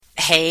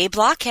Hey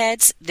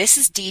Blockheads, this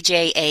is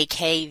DJ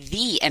AK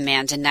the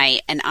Amanda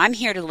Knight, and I'm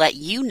here to let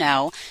you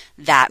know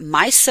that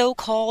my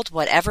so-called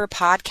whatever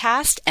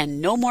podcast and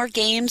No More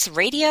Games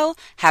Radio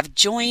have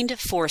joined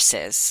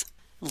forces.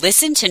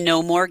 Listen to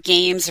No More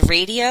Games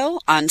Radio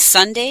on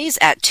Sundays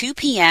at 2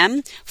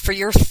 p.m. for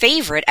your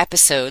favorite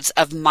episodes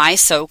of my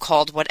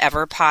so-called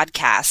whatever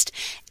podcast,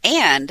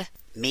 and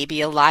maybe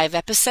a live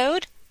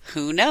episode?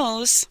 Who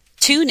knows?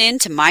 Tune in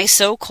to my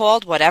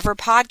so-called whatever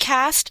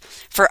podcast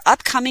for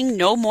upcoming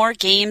No More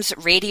Games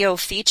radio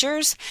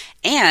features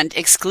and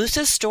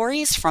exclusive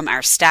stories from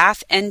our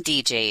staff and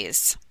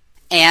DJs.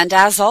 And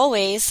as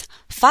always,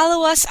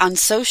 follow us on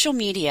social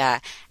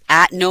media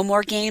at No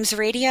More Games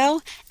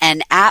Radio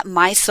and at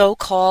my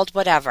so-called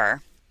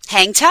whatever.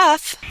 Hang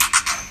tough!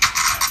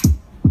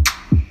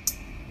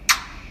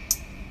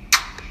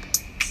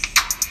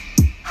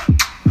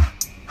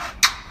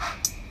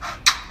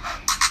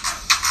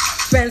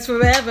 Friends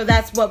forever,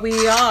 that's what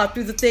we are.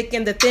 Through the thick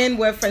and the thin,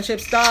 we're friendship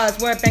stars.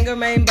 We're banger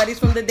main buddies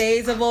from the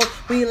days of old.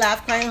 We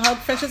laugh, cry, and hug,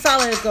 friendship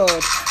solid as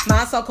gold.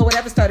 My so-called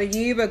whatever started a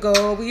year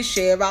ago. We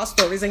share our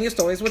stories and your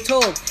stories were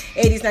told.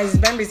 80s,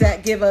 90s memories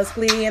that give us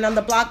glee. And on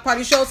the block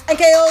party shows and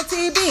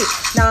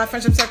KOTB. Now our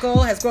friendship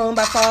circle has grown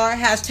by far.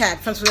 Hashtag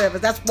friends forever,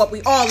 that's what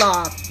we all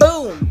are.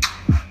 Boom!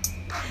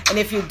 And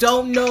if you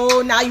don't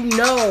know, now you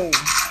know.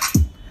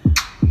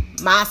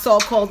 My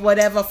so-called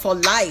whatever for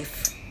life.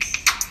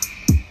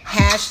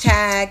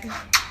 Hashtag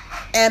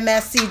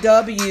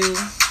MSCW.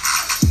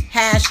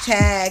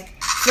 Hashtag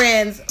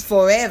friends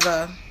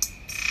forever.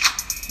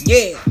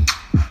 Yeah.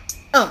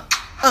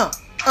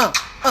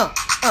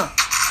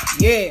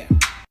 Yeah.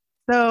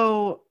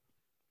 So,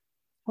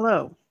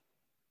 hello.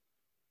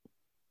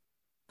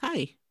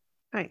 Hi.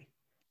 Hi.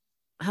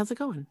 How's it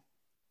going?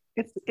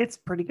 It's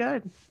pretty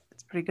good.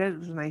 It's pretty good. It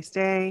was a nice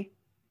day.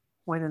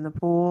 Went in the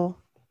pool.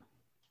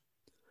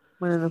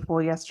 Went in the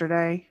pool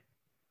yesterday.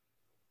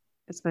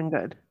 It's been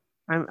good.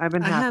 I've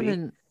been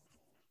happy.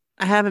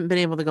 I haven't been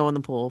able to go in the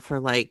pool for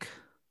like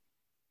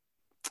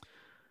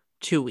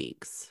 2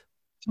 weeks.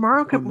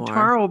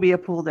 Tomorrow will be a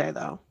pool day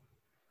though.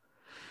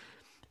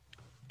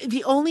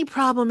 The only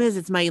problem is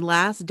it's my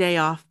last day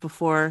off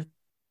before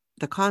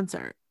the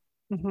concert.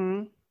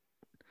 Mm-hmm.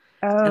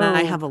 And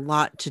I have a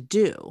lot to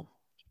do.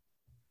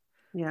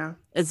 Yeah.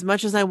 As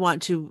much as I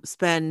want to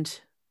spend,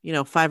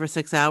 5 or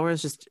 6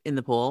 hours just in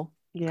the pool.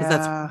 Yeah.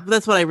 Because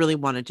that's what I really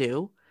want to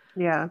do.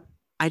 Yeah.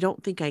 I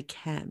don't think I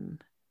can.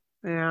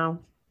 Yeah.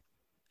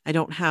 I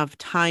don't have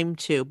time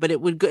to, but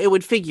it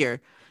would figure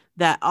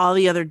that all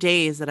the other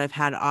days that I've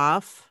had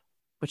off,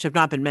 which have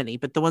not been many,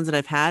 but the ones that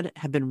I've had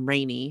have been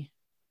rainy.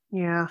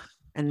 Yeah.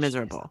 And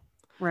miserable.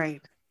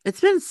 Right.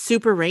 It's been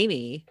super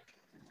rainy.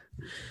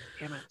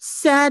 Damn it.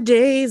 Sad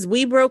days.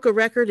 We broke a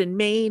record in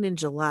Maine in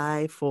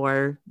July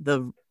for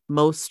the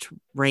most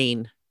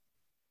rain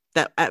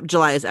that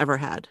July has ever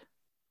had.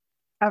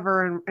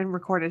 Ever in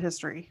recorded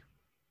history.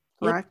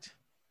 Correct? Yep.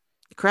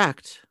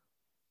 Correct.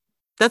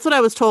 That's what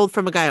I was told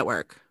from a guy at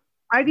work.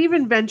 I'd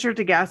even venture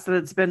to guess that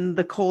it's been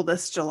the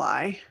coldest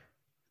July.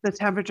 The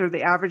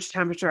average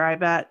temperature, I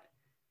bet,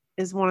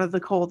 is one of the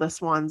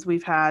coldest ones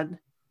we've had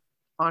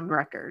on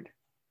record.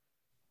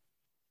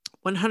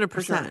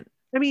 100%. Sure.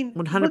 I mean,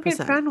 100%. look at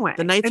Fenway.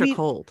 The nights are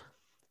cold.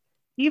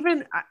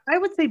 Even, I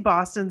would say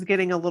Boston's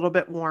getting a little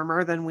bit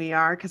warmer than we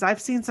are, because I've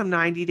seen some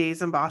 90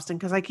 days in Boston,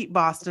 because I keep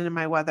Boston in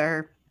my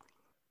weather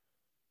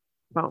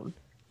phone.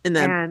 In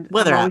the and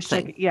weather app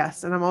thing.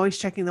 Yes, and I'm always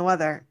checking the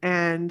weather.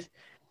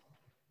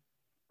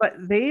 But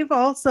they've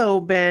also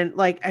been,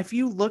 like, if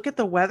you look at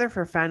the weather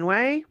for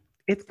Fenway,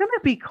 it's going to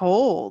be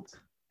cold.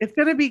 It's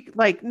going to be,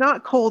 like,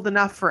 not cold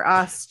enough for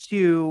us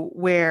to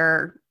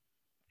wear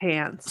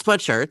pants.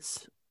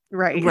 Sweatshirts.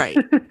 Right.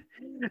 But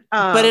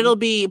I've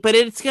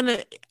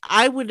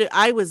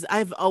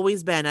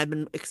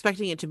been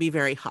expecting it to be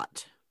very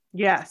hot.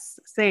 Yes,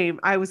 same.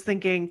 I was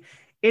thinking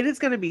it is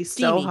going to be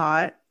so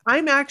hot.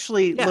 I'm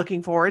actually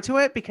looking forward to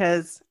it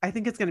because I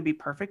think it's going to be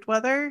perfect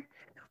weather.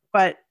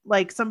 But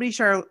like somebody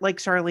like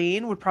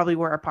Charlene would probably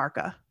wear a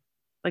parka,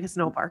 like a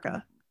snow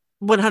parka.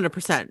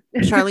 100%.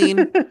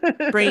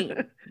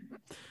 Charlene,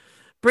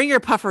 bring your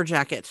puffer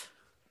jacket.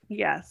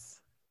 Yes.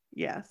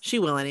 She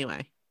will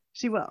anyway.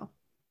 She will.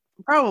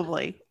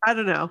 Probably. I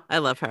don't know. I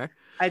love her.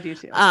 I do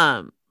too.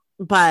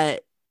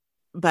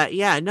 But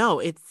yeah,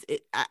 no,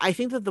 I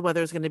think that the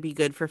weather is going to be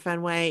good for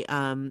Fenway.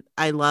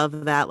 I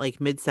love that like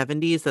mid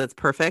 70s. So that's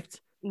perfect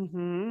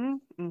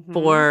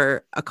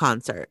for a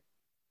concert.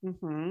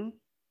 Mm-hmm.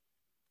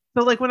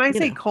 So like when I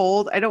say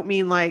cold, I don't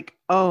mean like,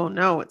 oh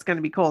no, it's going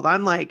to be cold.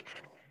 I'm like,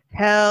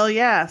 hell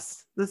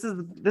yes. This is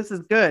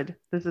good.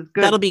 This is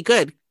good. That'll be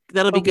good.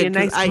 That'll be good. A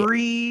nice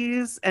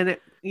breeze and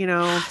it,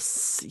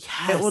 yes,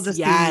 it will just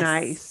be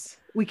nice.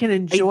 We can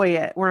enjoy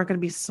it. We're not going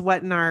to be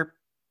sweating our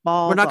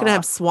balls. We're not going to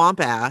have swamp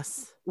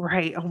ass.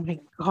 Right. Oh my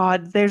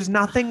God. There's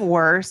nothing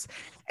worse,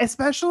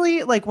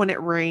 especially like when it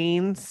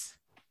rains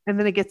and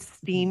then it gets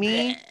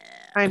steamy.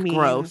 I mean,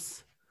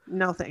 gross.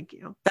 No, thank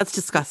you. That's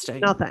disgusting.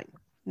 No,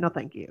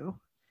 thank you.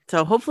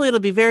 So hopefully it'll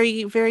be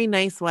very, very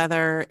nice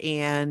weather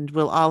and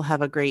we'll all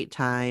have a great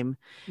time.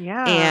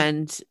 Yeah.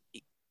 And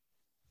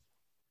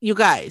you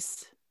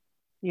guys.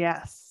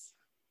 Yes.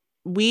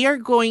 We are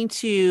going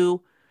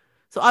to,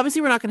 so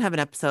obviously we're not going to have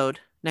an episode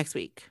next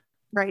week.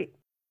 Right.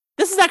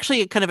 This is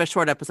actually kind of a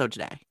short episode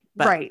today.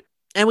 But, right.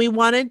 And we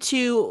wanted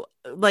to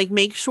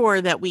make sure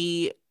that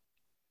we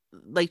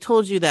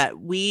told you that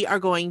we are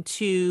going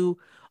to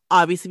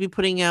obviously be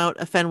putting out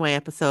a Fenway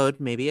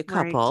episode, maybe a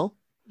couple. Right.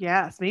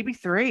 Yes, maybe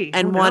 3.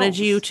 And wanted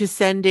you to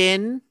send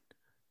in.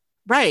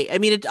 Right. I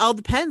mean, it all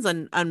depends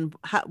on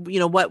how,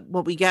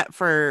 what we get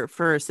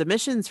for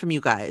submissions from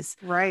you guys.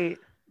 Right.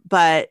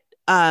 But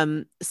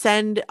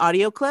send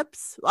audio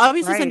clips.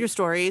 Obviously send your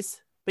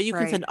stories, but you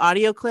can send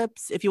audio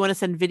clips. If you want to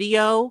send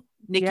video,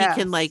 Nikki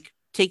can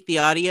take the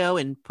audio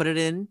and put it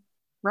in.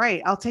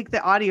 Right. I'll take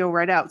the audio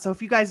right out. So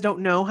if you guys don't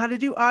know how to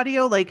do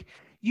audio,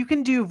 you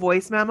can do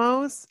voice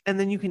memos and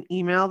then you can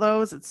email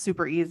those. It's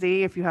super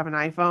easy if you have an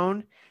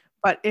iPhone.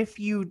 But if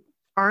you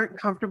aren't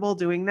comfortable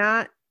doing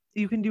that,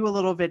 you can do a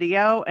little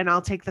video and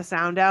I'll take the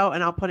sound out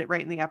and I'll put it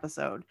right in the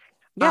episode.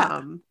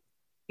 Yeah.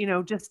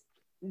 Just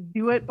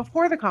do it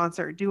before the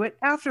concert, do it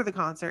after the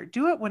concert,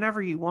 do it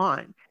whenever you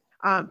want.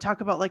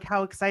 Talk about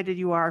how excited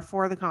you are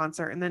for the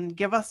concert and then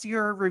give us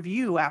your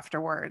review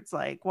afterwards.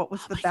 What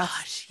was the best?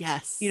 Gosh,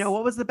 yes.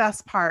 What was the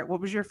best part?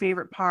 What was your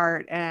favorite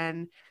part?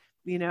 And,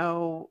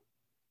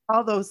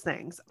 all those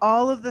things,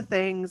 all of the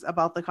things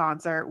about the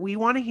concert, we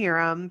want to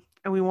hear them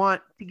and we want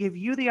to give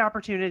you the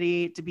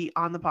opportunity to be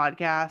on the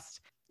podcast.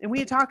 And we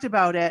had talked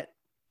about it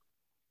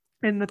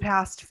in the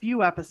past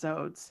few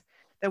episodes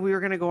that we were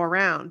going to go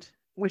around,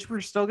 which we're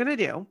still going to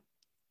do.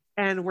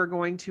 And we're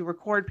going to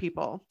record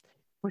people,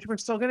 which we're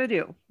still going to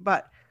do.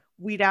 But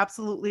we'd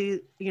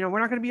absolutely, we're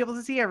not going to be able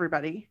to see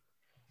everybody.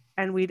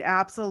 And we'd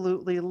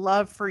absolutely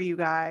love for you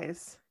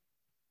guys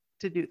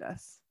to do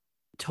this.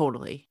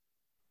 Totally.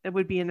 It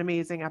would be an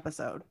amazing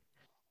episode.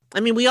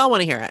 I mean, we all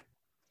want to hear it.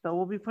 So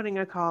we'll be putting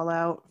a call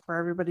out for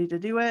everybody to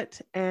do it.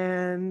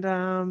 And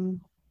I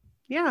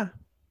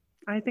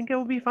think it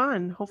will be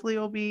fun. Hopefully it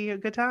will be a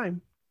good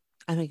time.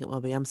 I think it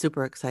will be. I'm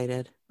super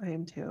excited. I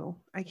am too.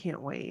 I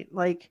can't wait.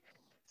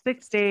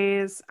 6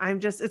 days.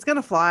 It's going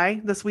to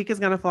fly. This week is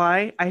going to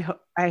fly. I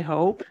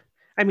hope.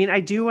 I mean, I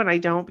do and I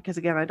don't because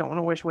again, I don't want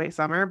to wish away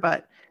summer,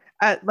 but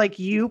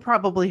you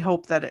probably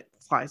hope that it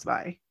flies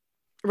by.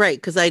 Right.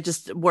 Cause I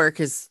just work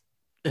is.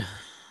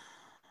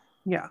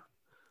 Yeah.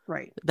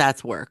 Right.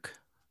 That's work.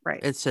 Right.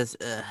 It's just.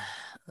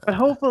 But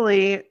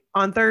hopefully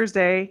on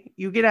Thursday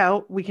you get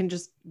out. We can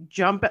just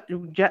jump,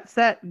 jet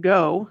set,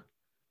 go.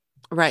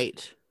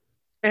 Right.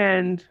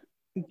 And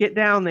get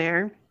down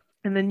there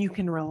and then you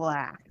can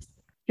relax.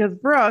 Because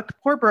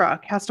poor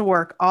Brooke has to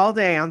work all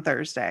day on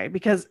Thursday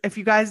because if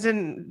you guys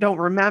don't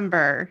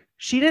remember,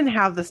 she didn't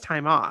have this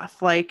time off.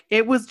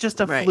 It was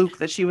just a fluke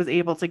that she was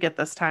able to get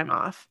this time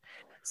off.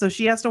 So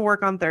she has to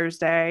work on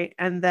Thursday.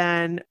 And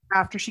then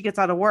after she gets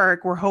out of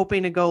work, we're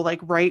hoping to go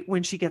right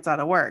when she gets out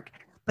of work.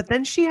 But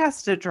then she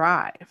has to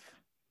drive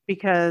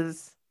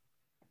because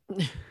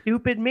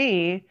stupid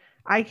me,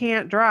 I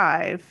can't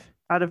drive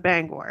out of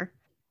Bangor.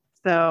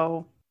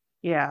 So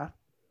yeah,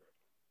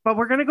 but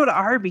we're going to go to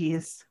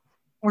Arby's.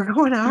 We're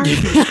going to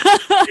Arby's.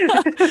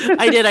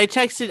 I did. I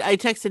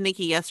texted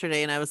Nikki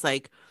yesterday and I was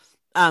like,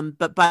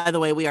 but by the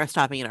way, we are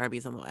stopping at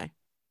Arby's on the way.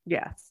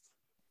 Yes.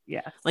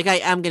 Yes.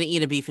 I am going to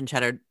eat a beef and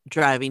cheddar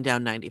driving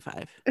down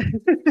 95.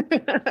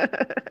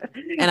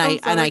 and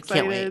I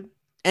can't wait.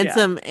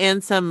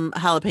 And some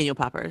jalapeno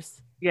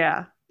poppers.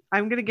 Yeah.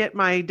 I'm going to get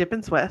my dip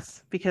and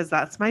Swiss because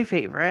that's my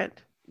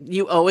favorite.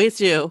 You always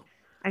do.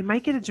 I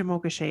might get a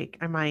Jamocha shake.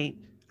 I might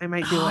do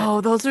it.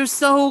 Oh, those are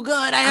so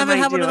good. I haven't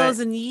had one of those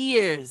in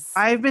years.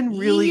 I've been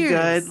really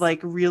good,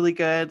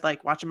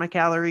 watching my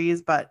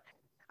calories, but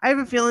I have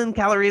a feeling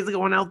calories are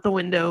going out the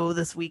window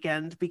this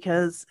weekend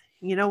because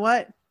you know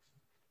what?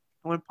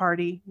 I want to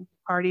party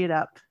it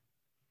up.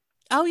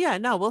 Oh yeah,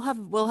 no,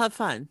 we'll have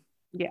fun.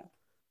 Yeah.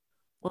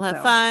 We'll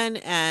have fun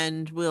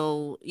and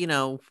we'll,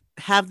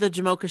 have the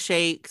Jamocha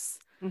shakes,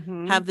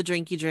 have the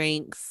drinky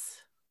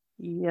drinks.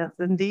 Yes,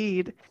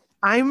 indeed.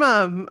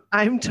 I'm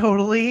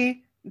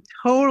totally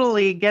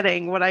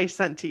getting what I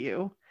sent to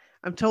you.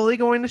 I'm totally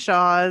going to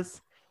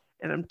Shaw's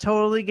and I'm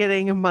totally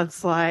getting a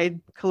Kahlua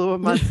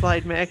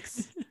mudslide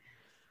mix.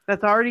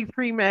 That's already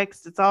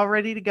pre-mixed. It's all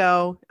ready to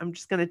go. I'm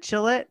just going to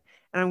chill it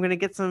and I'm going to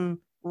get some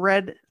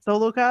red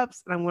Solo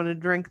cups and I'm going to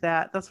drink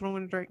that. That's what I'm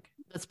going to drink.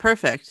 That's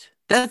perfect.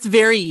 That's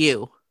very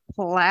you.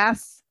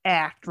 Class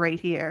act right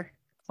here.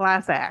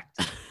 Class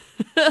act.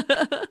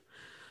 But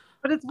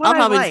it's what I'll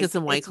probably I like. Just get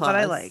some White Claws. What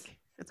I like.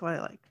 It's what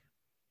I like.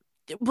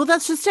 Well,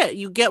 that's just it.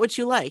 You get what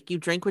you like. You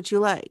drink what you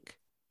like.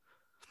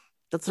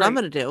 That's what I'm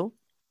going to do.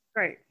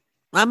 Right.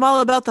 I'm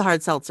all about the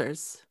hard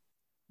seltzers.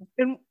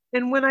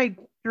 And when I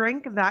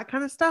drink that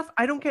kind of stuff,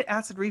 I don't get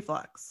acid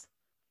reflux.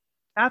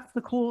 That's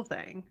the cool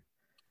thing.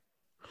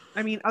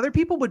 I mean, other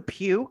people would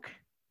puke.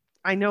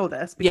 I know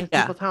this because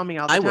people tell me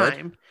all the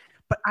time.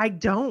 But I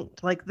don't.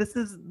 This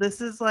is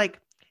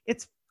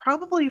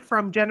probably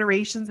from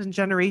generations and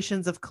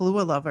generations of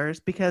Kahlua lovers,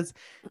 because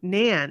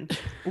Nan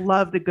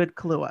loved a good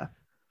Kahlua.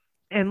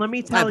 And let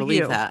me tell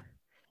you, that.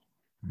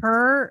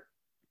 Her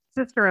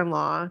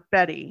sister-in-law,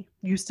 Betty,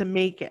 used to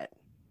make it.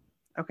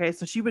 Okay,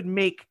 so she would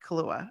make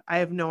Kahlua. I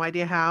have no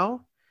idea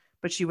how,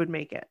 but she would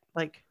make it,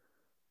 like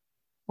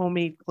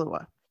homemade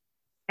Kahlua.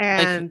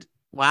 And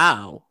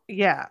wow.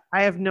 Yeah,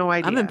 I have no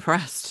idea. I'm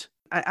impressed.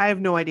 I have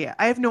no idea.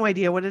 I have no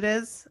idea what it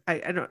is.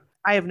 I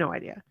have no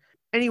idea.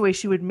 Anyway,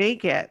 she would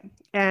make it,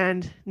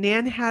 and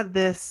Nan had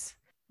this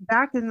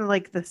back in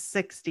like the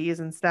 60s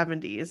and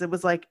 70s. It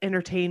was like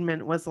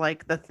entertainment was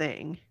like the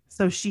thing.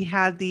 So she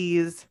had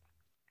these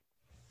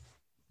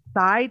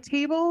side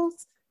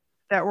tables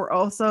that were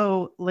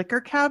also liquor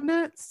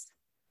cabinets.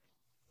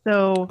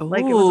 So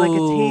like it was like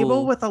a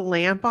table with a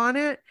lamp on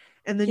it,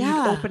 and then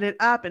you'd open it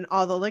up and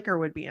all the liquor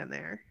would be in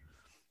there.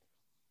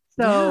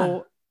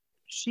 So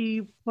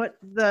she put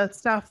the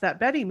stuff that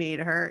Betty made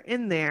her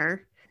in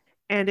there,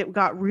 and it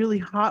got really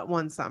hot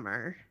one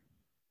summer.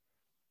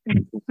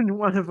 And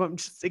one of them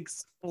just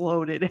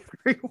exploded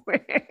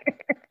everywhere.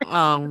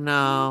 Oh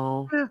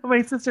no.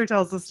 My sister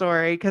tells the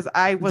story because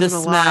I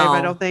wasn't alive,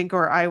 I don't think,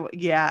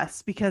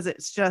 yes, because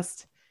it's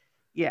just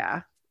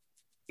yeah.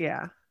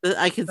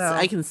 I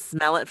can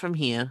smell it from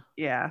here.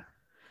 Yeah.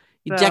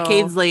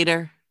 Decades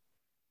later.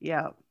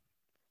 Yeah.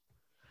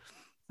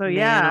 So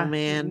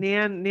man.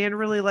 Nan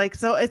really likes,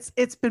 so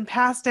it's been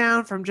passed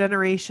down from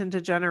generation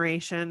to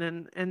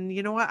generation, and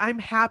you know what? I'm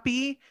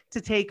happy to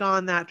take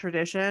on that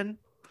tradition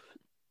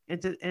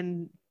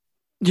and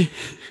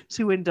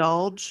to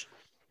indulge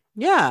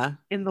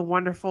in the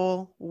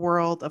wonderful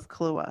world of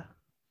Kahlua.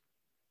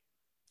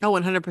 Oh,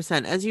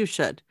 100%, as you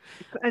should.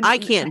 And I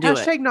can't do it.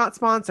 Hashtag not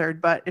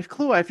sponsored, but if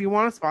Kahlua, if you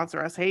want to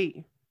sponsor us,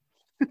 hey,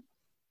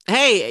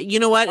 you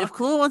know what? If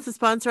Kahlua wants to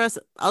sponsor us,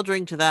 I'll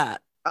drink to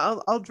that.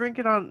 I'll drink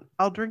it on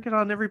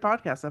every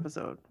podcast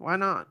episode. Why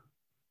not?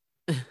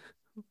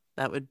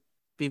 That would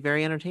be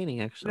very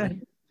entertaining,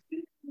 actually.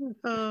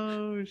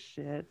 Oh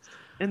shit.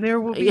 And there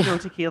will be no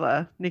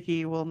tequila.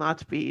 Nikki will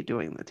not be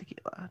doing the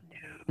tequila.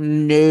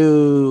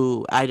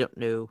 No, I don't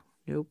know.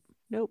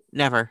 Nope.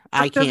 Never.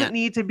 I can't. Doesn't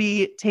need to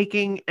be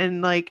taking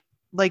and like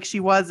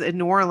she was in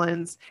New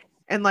Orleans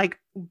and like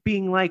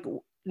being like,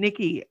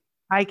 Nikki,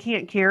 I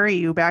can't carry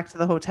you back to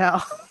the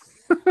hotel.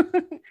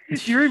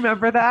 Do you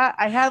remember that?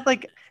 I had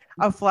like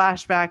a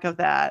flashback of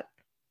that.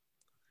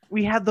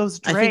 We had those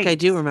drinks. I think I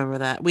do remember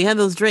that. We had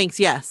those drinks,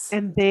 yes.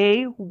 And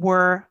they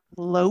were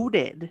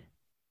loaded.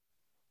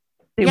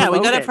 We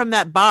got it from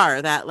that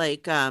bar, that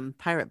like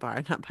pirate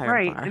bar, not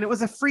pirate bar. And it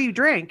was a free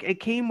drink. It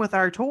came with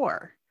our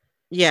tour.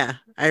 Yeah,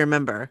 I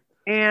remember.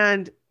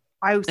 And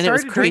I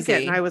started to drink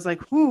it and I was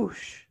like,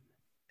 whoosh.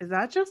 Is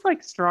that just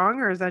like strong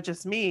or is that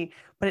just me?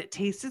 But it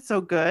tasted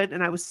so good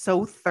and I was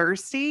so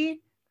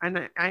thirsty.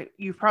 And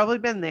you've probably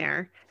been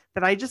there,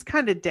 that I just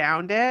kind of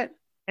downed it.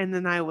 And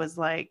then I was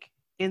like,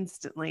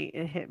 instantly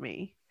it hit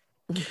me.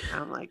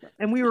 I'm like,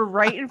 and we were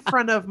right in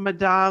front of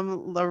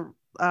Madame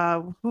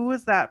who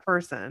was that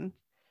person?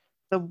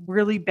 The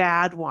really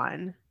bad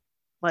one.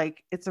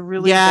 Like it's a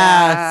really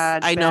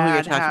bad. I know who you're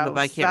talking house. about.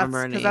 But I can't remember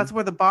her name. Because that's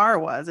where the bar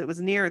was. It was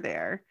near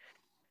there.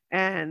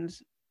 And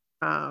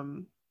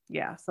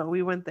so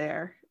we went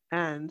there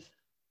and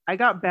I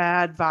got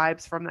bad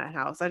vibes from that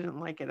house. I didn't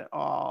like it at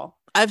all.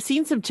 I've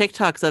seen some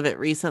TikToks of it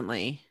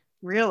recently.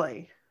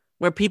 Really?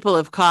 Where people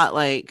have caught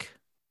like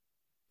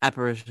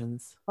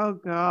apparitions. Oh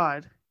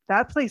God.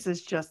 That place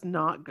is just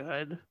not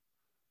good.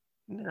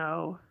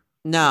 No,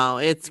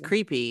 it's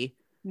creepy.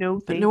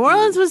 No, but New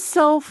Orleans was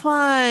so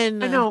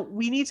fun. I know.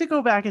 We need to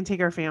go back and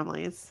take our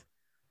families.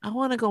 I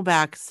want to go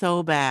back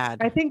so bad.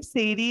 I think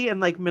Sadie in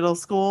like middle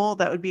school,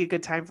 that would be a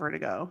good time for her to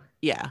go.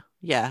 Yeah.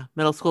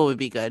 Middle school would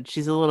be good.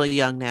 She's a little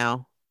young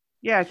now.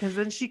 Yeah, because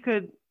then she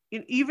could,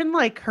 even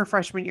like her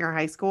freshman year of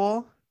high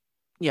school.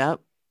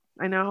 Yep.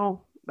 I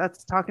know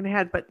that's talking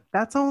ahead, but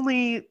that's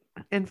only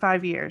in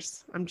 5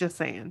 years. I'm just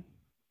saying.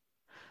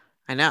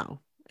 I know.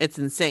 It's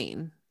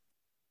insane.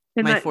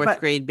 My fourth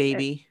grade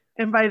baby.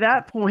 And by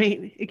that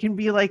point, it can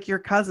be like your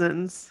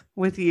cousins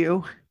with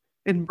you,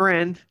 and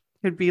Bryn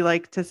could be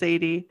like to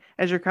Sadie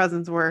as your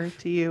cousins were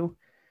to you.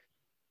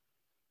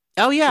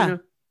 Oh yeah.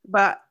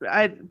 But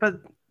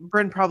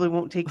Bryn probably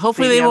won't take.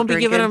 Hopefully they won't be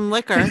giving him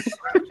liquor.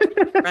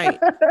 Right.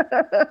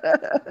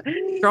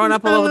 Throwing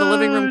up all over the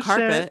living room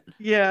carpet. Shit.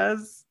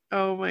 Yes.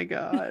 Oh my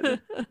God.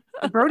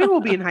 Brody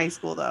will be in high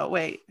school though.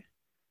 Wait.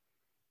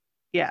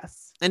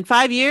 Yes. In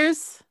 5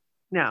 years?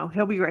 No,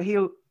 he'll be great.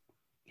 He'll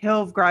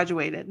have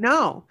graduated.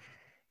 No.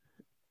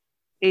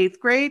 8th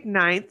grade,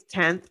 9th,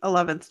 10th,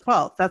 11th,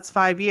 12th. That's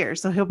 5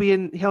 years. So he'll be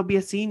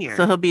a senior.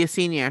 So he'll be a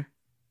senior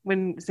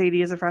when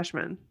Sadie is a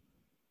freshman.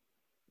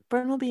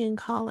 Bryn will be in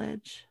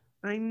college.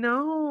 I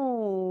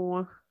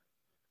know.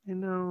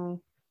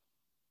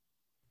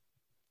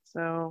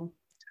 So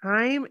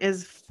time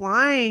is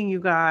flying, you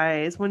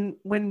guys. When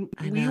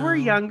we were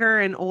younger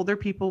and older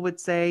people would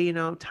say,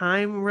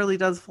 time really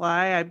does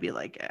fly. I'd be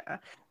like, yeah.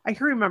 I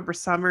can remember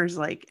summers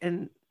like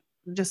in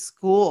just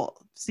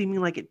school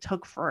seeming like it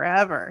took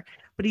forever.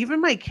 But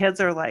even my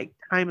kids are like,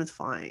 time is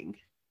flying.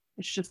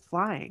 It's just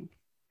flying.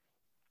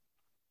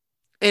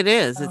 It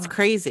is. It's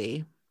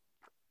crazy.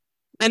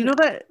 And you know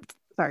that.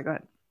 Sorry, go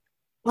ahead.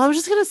 Well, I was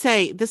just gonna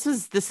say this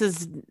is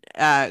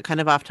kind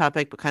of off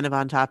topic, but kind of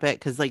on topic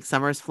because like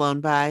summer's flown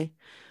by,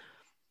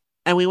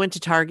 and we went to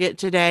Target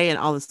today, and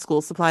all the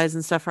school supplies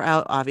and stuff are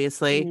out,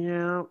 obviously.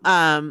 Yeah.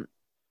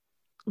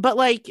 But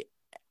like,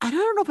 I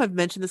don't know if I've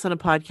mentioned this on a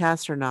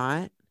podcast or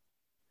not.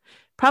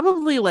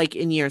 Probably like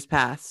in years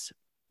past,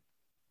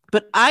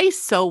 but I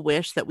so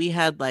wish that we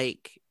had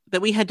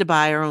to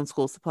buy our own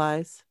school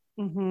supplies.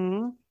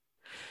 Mm-hmm.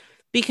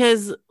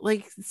 Because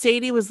like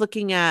Sadie was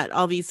looking at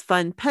all these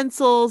fun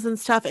pencils and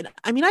stuff. And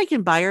I mean, I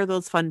can buy her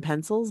those fun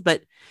pencils,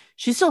 but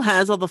she still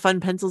has all the fun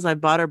pencils I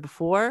bought her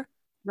before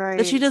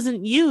that she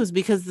doesn't use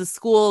because the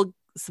school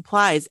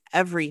supplies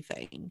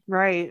everything.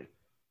 Right.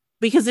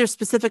 Because they're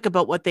specific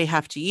about what they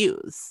have to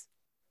use.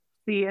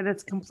 See, and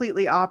it's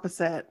completely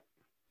opposite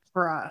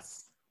for us.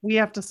 We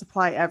have to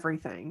supply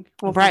everything.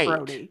 Well, right. For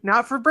Brody,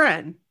 not for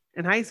Bren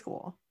in high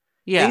school.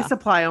 Yeah. They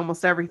supply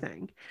almost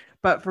everything.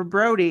 But for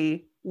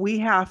Brody, we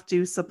have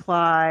to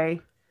supply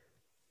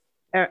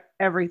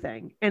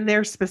everything. And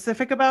they're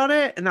specific about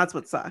it. And that's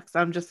what sucks.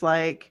 I'm just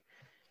like,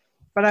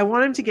 but I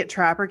want him to get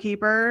Trapper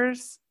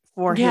Keepers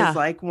for his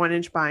like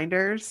 1-inch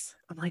binders.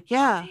 I'm like,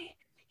 yeah.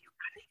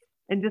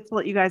 And just to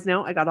let you guys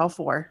know, I got all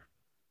four.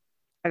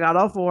 I got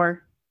all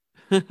four.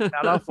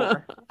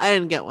 I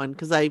didn't get one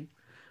because I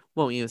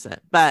won't use it.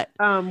 But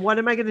what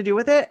am I going to do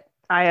with it?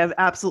 I have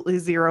absolutely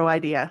zero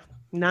idea.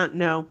 None.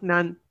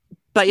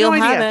 But you'll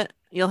have it.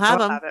 You'll have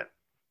them.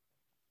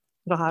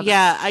 It'll have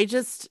yeah,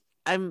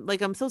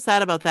 I'm so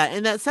sad about that.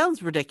 And that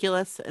sounds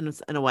ridiculous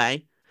in a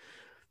way.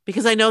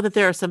 Because I know that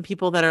there are some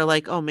people that are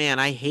like, oh man,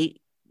 I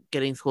hate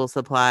getting school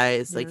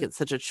supplies. Like it's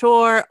such a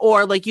chore.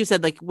 Or like you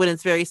said, like when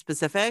it's very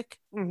specific.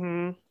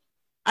 Mm-hmm.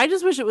 I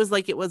just wish it was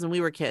like it was when we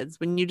were kids,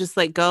 when you just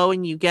like go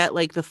and you get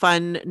like the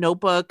fun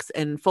notebooks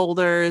and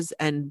folders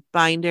and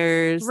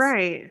binders.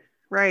 Right.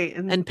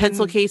 And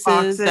pencil cases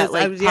boxes, that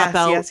like pop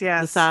out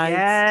the sides.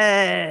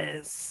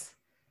 Yes.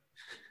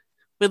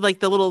 With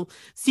like the little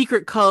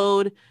secret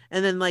code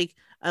and then like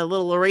a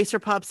little eraser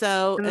pops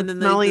out and then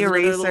smelly there's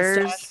erasers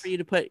little stash for you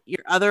to put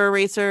your other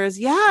erasers.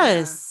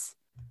 Yes.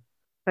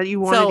 That you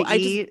wanted to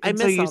eat. And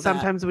so you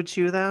sometimes would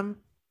chew them.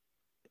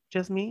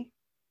 Just me?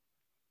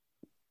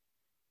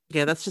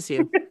 Yeah, that's just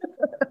you.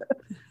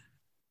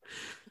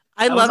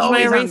 I loved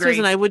my erasers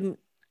and I wouldn't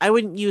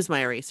use my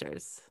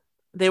erasers.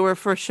 They were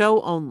for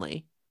show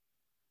only.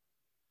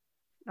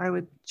 I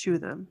would chew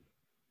them.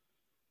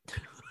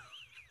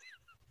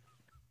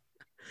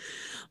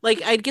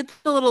 Like I'd get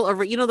the little,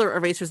 the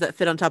erasers that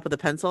fit on top of the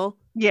pencil.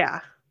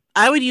 Yeah.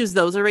 I would use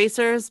those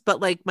erasers, but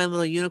like my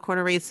little unicorn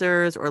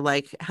erasers or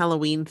like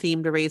Halloween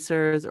themed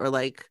erasers or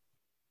like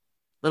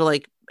little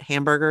like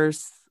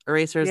hamburgers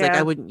erasers, like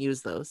I wouldn't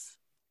use those.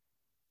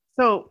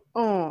 So,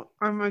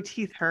 my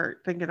teeth hurt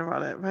thinking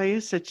about it. But I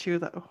used to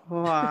chew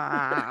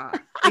I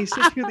used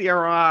to chew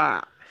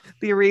the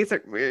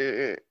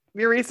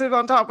erasers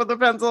on top of the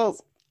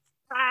pencils.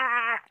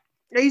 I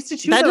used to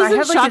chew that.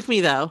 Doesn't shock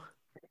me though.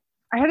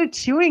 I had a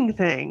chewing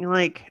thing.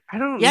 Like, I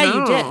don't know. Yeah,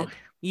 you did.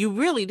 You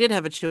really did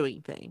have a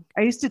chewing thing.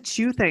 I used to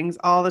chew things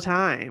all the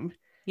time.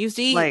 You used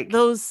to eat like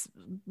those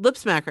lip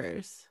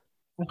smackers.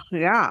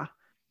 Yeah.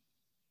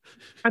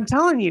 I'm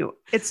telling you,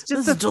 it's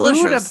just a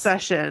delicious food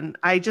obsession.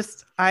 I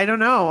don't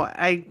know.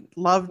 I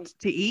loved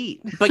to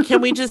eat. But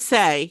can I just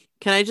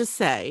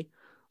say,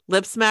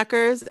 lip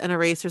smackers and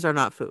erasers are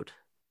not food.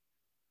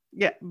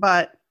 Yeah,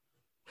 but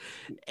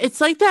it's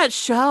like that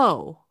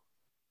show.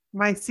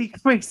 My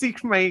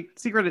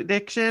secret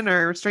addiction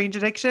or strange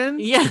addiction.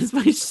 Yes,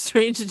 my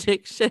strange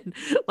addiction.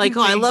 Like,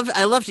 I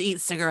love to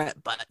eat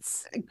cigarette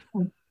butts.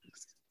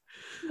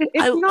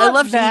 I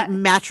love to eat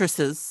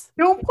mattresses.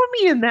 Don't put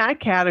me in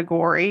that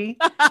category.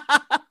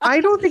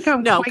 I don't think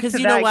I'm quite to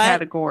that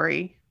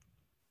category.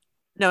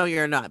 No,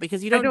 you're not,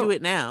 because you don't do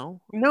it now.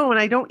 No, and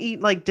I don't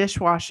eat like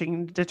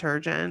dishwashing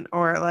detergent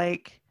or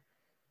like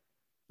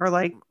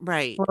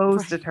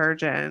clothes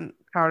detergent,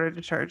 powder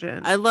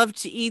detergent. I love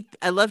to eat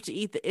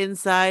the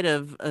inside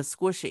of a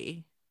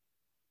squishy.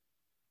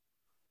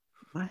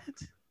 What?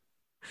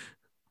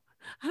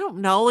 I don't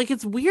know. Like,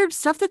 it's weird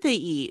stuff that they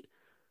eat.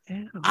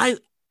 Ew.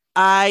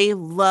 I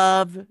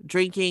love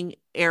drinking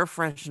air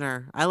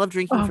freshener. I love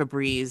drinking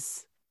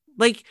Febreze.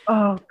 Like,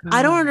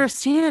 I don't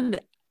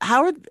understand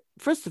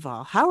first of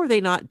all, how are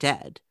they not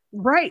dead?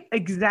 Right.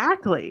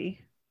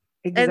 Exactly.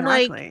 And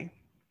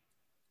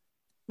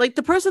like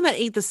the person that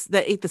ate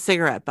the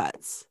cigarette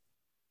butts.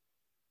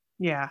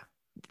 Yeah.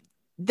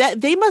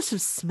 That they must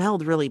have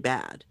smelled really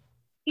bad.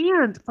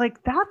 And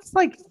like, that's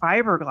like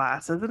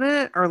fiberglass, isn't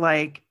it? Or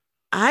like,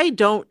 I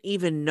don't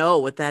even know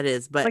what that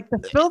is, but like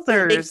the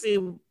filters makes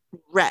me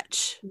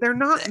retch. They're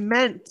not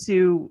meant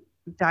to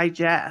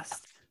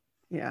digest.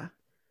 Yeah.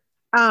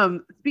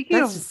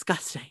 That's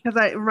disgusting.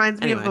 Because it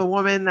reminds me of a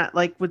woman that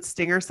like would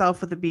sting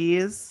herself with the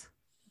bees.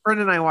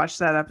 Brendan and I watched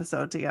that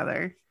episode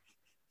together.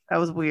 That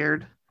was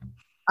weird.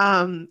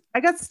 I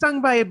got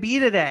stung by a bee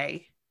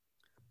today.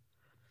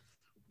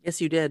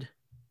 Yes, you did.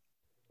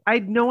 I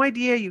had no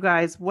idea, you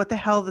guys, what the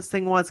hell this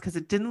thing was because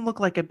it didn't look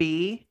like a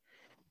bee.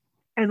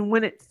 And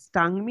when it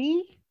stung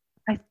me,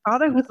 I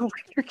thought I was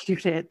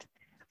electrocuted.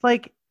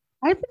 Like,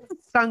 I've been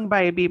stung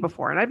by a bee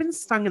before, and I've been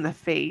stung in the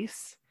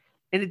face,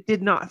 and it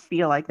did not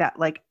feel like that.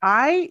 Like,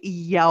 I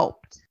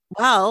yelped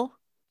Well,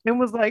 and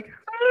was like,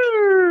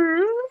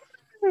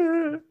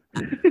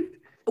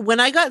 when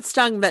I got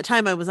stung that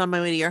time I was on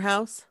my way to your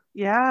house,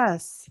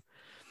 yes.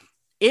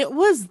 it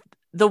was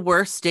the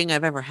worst sting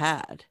I've ever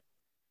had.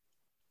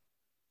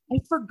 I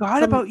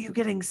forgot about you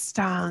getting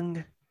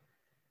stung.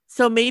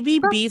 So maybe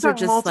bees are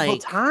just multiple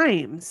like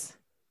times,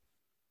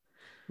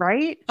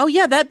 right? Oh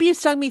yeah, that bee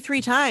stung me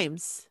 3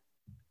 times,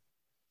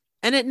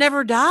 and it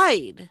never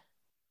died.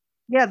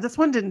 Yeah, this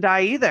one didn't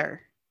die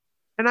either,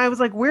 and I was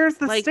like, "Where's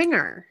the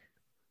stinger?"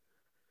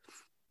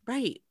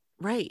 Right.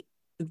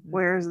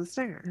 Where's the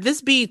stinger?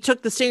 This bee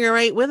took the stinger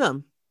right with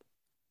him.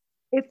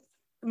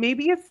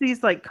 Maybe it's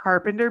these like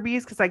carpenter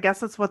bees, because I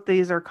guess that's what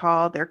these are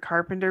called. They're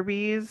carpenter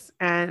bees,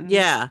 and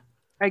yeah,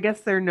 I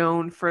guess they're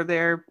known for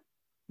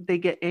they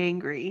get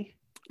angry.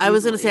 I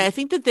was gonna say I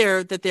think that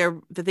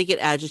they get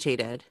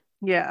agitated.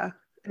 Yeah,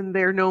 and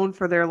they're known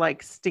for their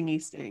like stingy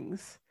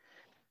stings.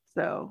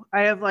 So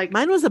I have like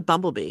mine was a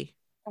bumblebee.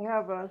 I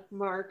have a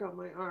mark on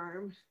my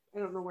arm. I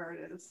don't know where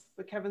it is,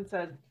 but Kevin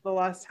said the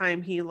last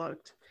time he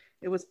looked,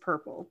 it was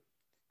purple.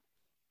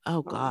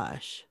 Oh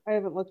gosh, I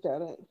haven't looked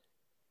at it.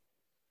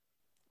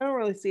 I don't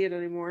really see it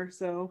anymore,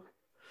 so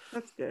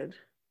that's good.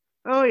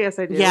 Oh yes,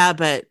 I do. Yeah,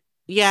 but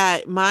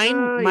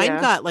mine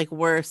got like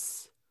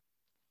worse.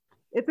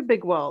 It's a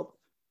big welt.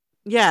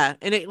 Yeah,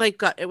 and it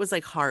was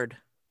like hard.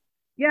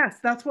 Yes,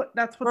 that's what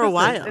for a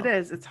while. It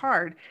is. It's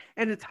hard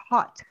and it's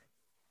hot.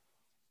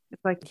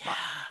 It's like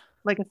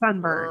like a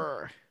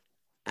sunburn.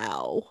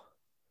 Ow.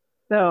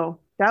 So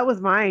that was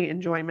my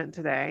enjoyment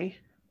today.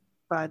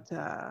 But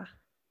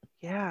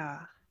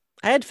yeah.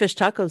 I had fish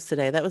tacos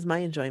today. That was my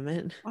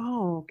enjoyment.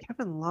 Oh,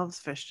 Kevin loves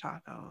fish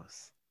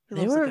tacos.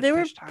 They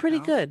were pretty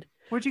good.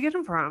 Where'd you get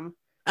them from?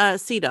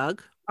 Sea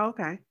Dog. Oh,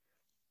 okay.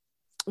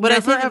 What I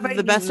think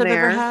the best I've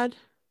ever had.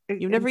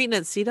 You've never eaten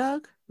at Sea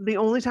Dog? The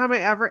only time I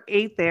ever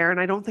ate there,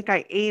 and I don't think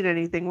I ate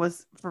anything,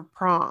 was for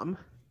prom.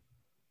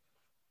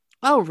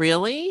 Oh,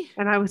 really?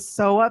 And I was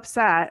so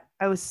upset.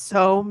 I was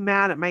so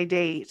mad at my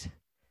date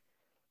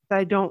that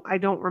I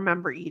don't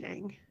remember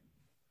eating.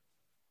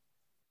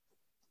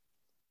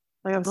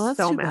 Like I was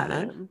so mad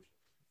at him.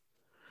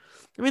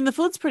 I mean, the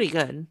food's pretty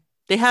good.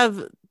 They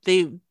have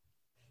the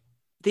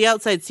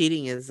outside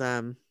seating is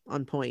on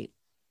point.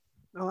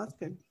 Oh, that's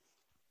good.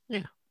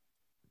 Yeah.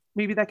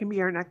 Maybe that can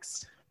be our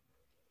next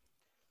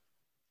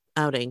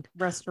outing.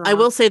 Restaurant. I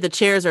will say the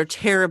chairs are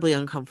terribly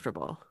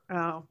uncomfortable.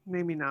 Oh,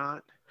 maybe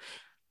not.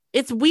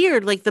 It's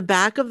weird, like the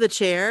back of the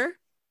chair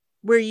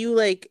where you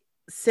like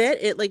sit,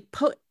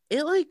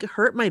 it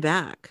hurt my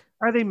back.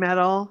 Are they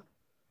metal?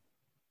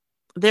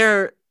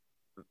 They're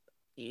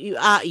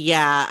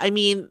yeah, I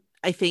mean,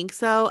 I think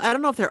so. I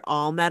don't know if they're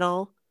all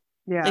metal.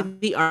 Yeah. Like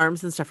the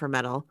arms and stuff are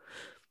metal.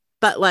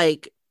 But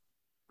like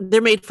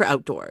they're made for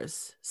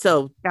outdoors.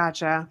 So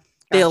Gotcha.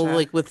 They'll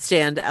like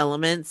withstand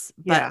elements,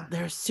 but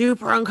they're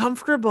super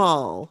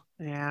uncomfortable.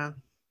 Yeah.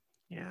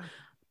 Yeah.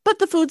 But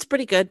the food's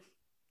pretty good.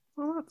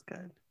 Well, that's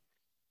good.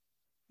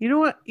 You know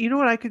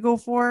what I could go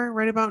for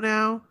right about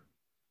now?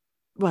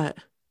 What?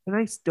 A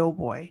nice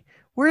doughboy.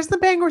 Where's the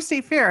Bangor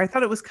State Fair? I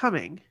thought it was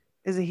coming.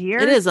 Is it here?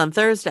 It is on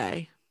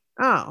Thursday.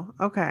 Oh,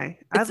 okay.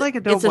 I'd like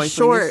a doughboy. It's a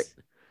short. Please.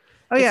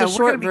 Oh yeah, it's a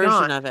short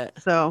version of it.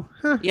 So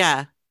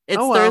yeah,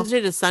 it's Thursday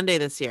to Sunday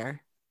this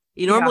year.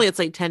 Normally it's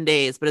like 10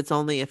 days, but it's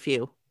only a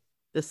few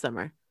this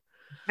summer.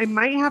 I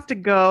might have to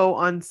go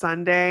on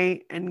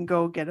Sunday and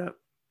go get a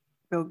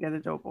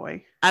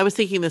doughboy. I was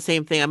thinking the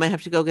same thing. I might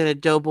have to go get a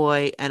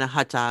doughboy and a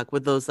hot dog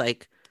with those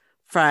like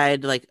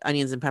fried like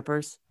onions and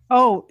peppers.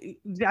 Oh,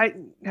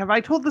 have I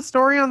told the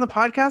story on the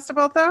podcast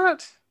about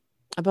that?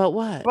 About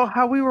what? Well,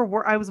 how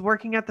I was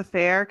working at the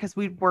fair because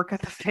we'd work at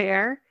the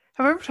fair.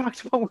 Have I ever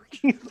talked about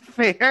working at the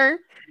fair?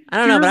 I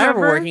don't know, but I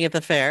remember working at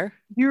the fair.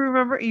 Do you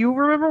remember? You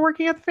remember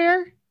working at the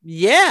fair?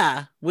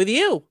 Yeah, with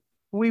you.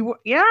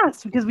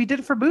 Yes, because we did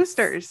it for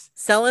boosters.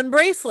 Selling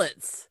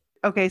bracelets.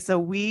 Okay, so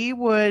we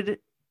would,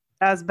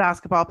 as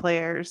basketball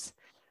players,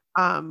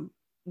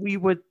 we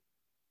would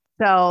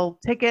sell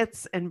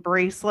tickets and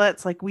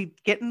bracelets. Like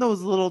we'd get in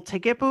those little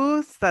ticket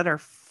booths that are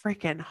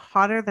freaking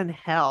hotter than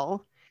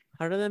hell.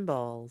 Harder than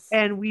balls.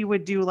 And we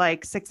would do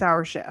like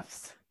 6-hour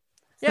shifts.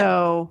 Yeah.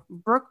 So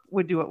Brooke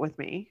would do it with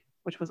me,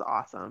 which was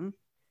awesome.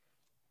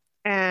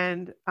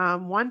 And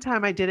one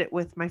time I did it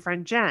with my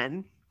friend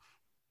Jen.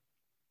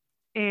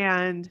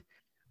 And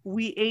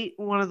we ate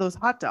one of those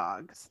hot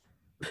dogs.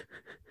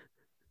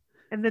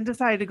 And then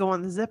decided to go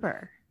on the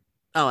zipper.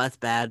 Oh, that's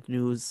bad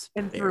news.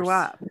 And threw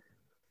up.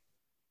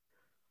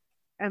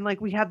 And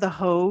like we had the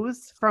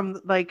hose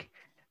from like,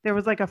 there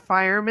was like a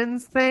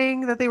fireman's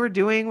thing that they were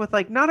doing with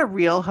like, not a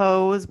real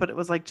hose, but it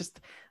was like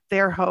just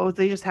their hose.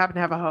 They just happened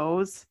to have a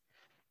hose.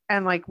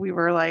 And like, we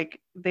were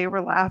like, they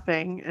were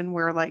laughing and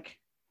we're like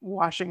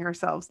washing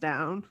ourselves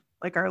down,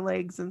 like our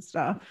legs and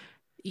stuff.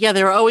 Yeah,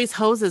 there were always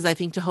hoses, I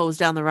think, to hose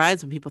down the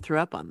rides when people threw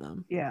up on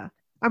them. Yeah.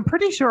 I'm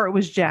pretty sure it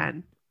was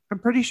Jen. I'm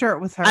pretty sure it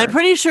was her. I'm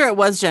pretty sure it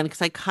was Jen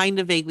because I kind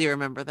of vaguely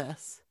remember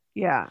this.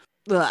 Yeah.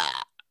 Ugh.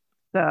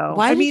 So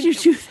why did you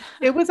do that?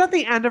 It was at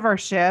the end of our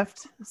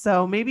shift.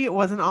 So maybe it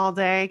wasn't all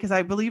day because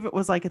I believe it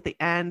was like at the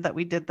end that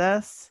we did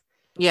this.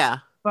 Yeah.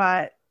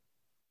 But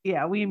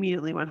yeah, we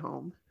immediately went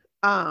home.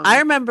 I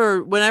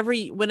remember whenever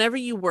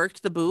you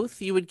worked the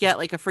booth, you would get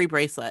like a free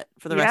bracelet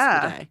for the rest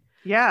of the day.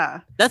 Yeah.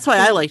 That's why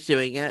I liked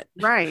doing it.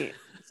 Right.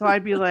 So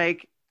I'd be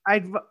like,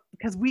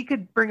 because we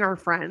could bring our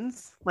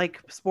friends, like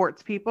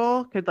sports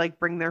people could like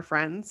bring their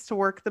friends to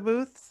work the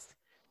booths.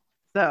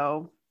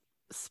 So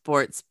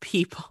sports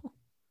people.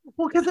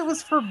 Well, because it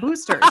was for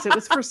boosters. It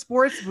was for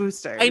sports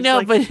boosters. I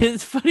know, but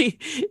it's funny.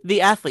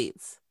 The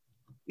athletes.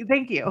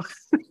 Thank you.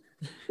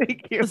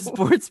 Thank you. The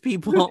sports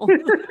people.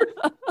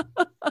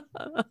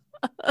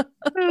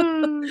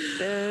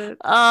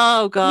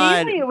 Oh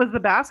God. Maybe it was the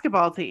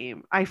basketball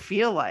team. I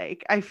feel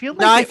like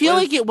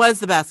like it was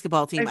the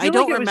basketball team. I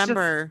don't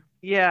remember.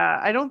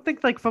 I don't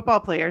think like football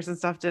players and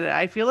stuff did it.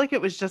 I feel like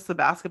it was just the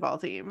basketball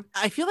team.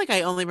 I feel like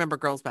I only remember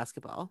girls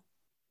basketball.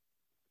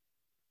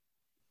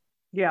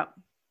 Yeah.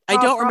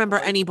 I don't remember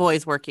any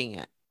boys working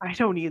it. I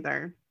don't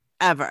either.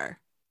 Ever.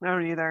 I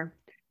don't either.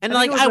 And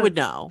I would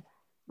know.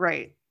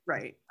 Right.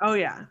 Oh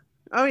yeah.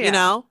 You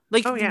know,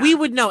 we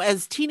would know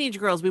as teenage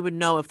girls, we would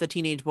know if the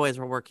teenage boys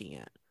were working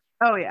it.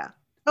 Oh yeah.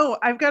 Oh,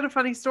 I've got a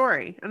funny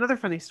story. Another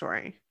funny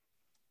story.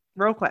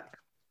 Real quick.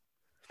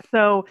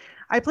 So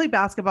I played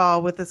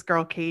basketball with this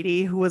girl,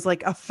 Katie, who was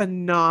like a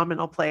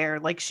phenomenal player.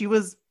 Like she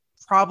was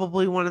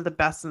probably one of the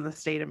best in the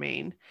state of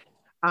Maine.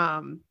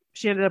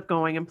 She ended up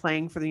going and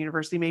playing for the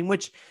University of Maine,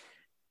 which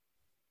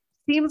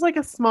seems like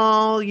a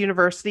small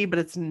university, but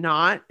it's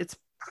not. It's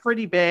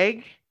pretty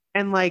big.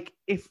 And like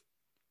if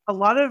a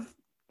lot of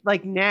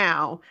like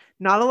now,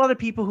 not a lot of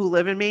people who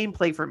live in Maine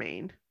play for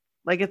Maine.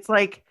 Like it's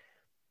like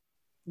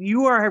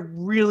you are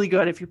really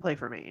good if you play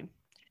for Maine.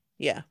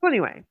 Yeah. So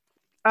anyway,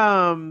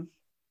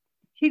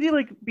 Katie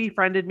like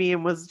befriended me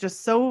and was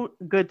just so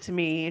good to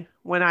me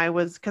when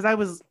because I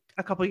was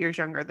a couple years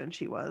younger than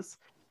she was.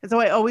 And so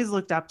I always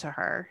looked up to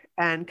her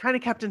and kind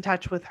of kept in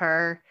touch with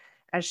her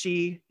as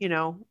she,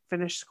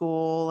 finished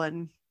school.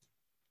 And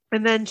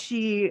then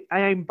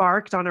I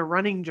embarked on a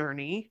running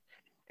journey,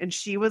 and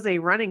she was a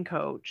running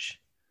coach.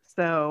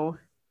 So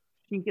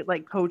she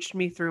like coached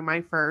me through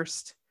my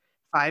first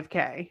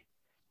 5K,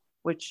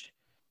 which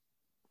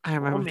I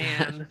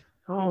remember.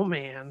 Oh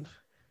man.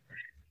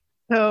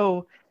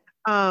 So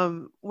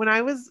when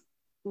I was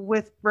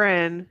with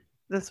Bryn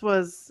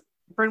was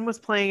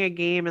playing a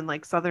game in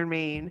like Southern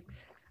Maine.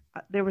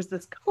 There was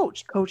this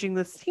coach coaching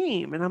this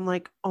team, and I'm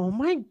like, oh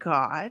my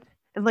God.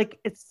 And like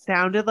it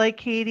sounded like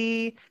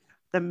Katie.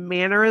 The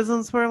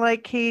mannerisms were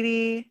like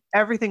Katie.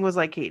 Everything was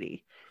like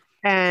Katie.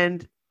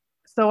 And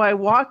so I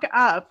walk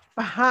up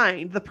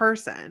behind the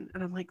person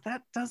and I'm like,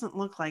 that doesn't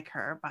look like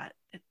her, but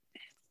it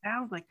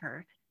sounds like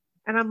her.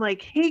 And I'm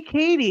like, hey,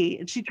 Katie.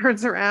 And she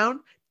turns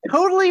around.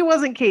 Totally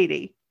wasn't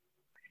Katie.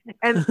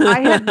 And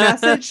I had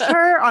messaged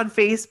her on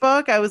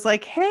Facebook. I was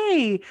like,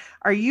 hey,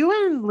 are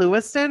you in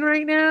Lewiston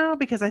right now?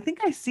 Because I think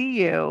I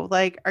see you.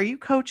 Like, are you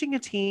coaching a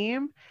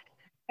team?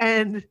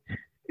 And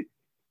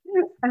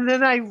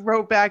then I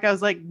wrote back, I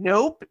was like,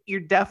 nope, you're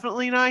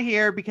definitely not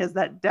here because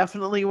that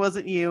definitely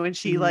wasn't you. And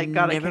she like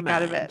got a kick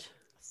out of it.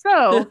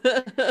 So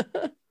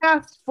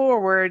fast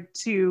forward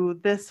to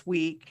this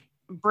week,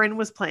 Bryn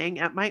was playing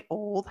at my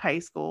old high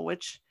school,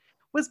 which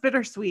was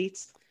bittersweet.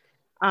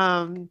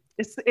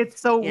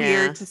 It's so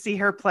weird to see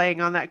her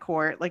playing on that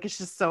court. Like, it's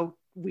just so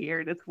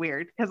weird. It's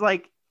weird because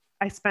like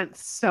I spent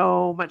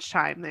so much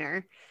time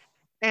there,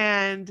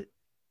 and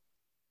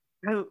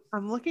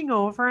I'm looking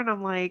over and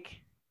I'm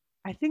like,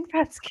 I think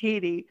that's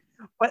Katie,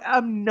 but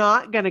I'm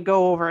not going to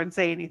go over and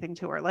say anything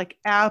to her. Like,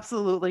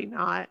 absolutely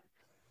not.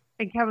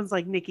 And Kevin's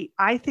like, Nikki,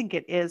 I think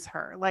it is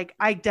her. Like,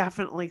 I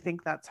definitely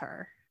think that's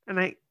her. And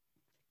I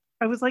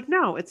was like,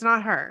 no, it's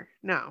not her.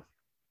 No.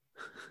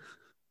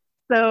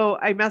 So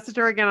I messaged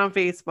her again on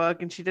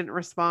Facebook and she didn't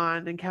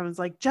respond. And Kevin's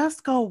like,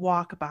 just go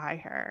walk by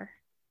her.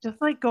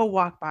 Just like go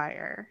walk by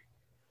her.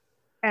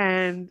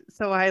 And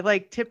so I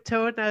like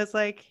tiptoed and I was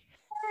like,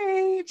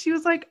 hey. And she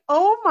was like,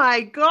 oh my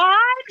God.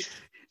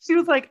 She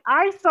was like,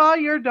 I saw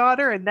your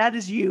daughter and that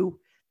is you.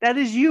 That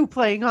is you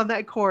playing on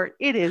that court.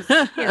 It is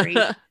scary.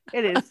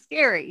 It is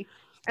scary.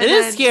 And it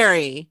is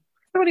scary.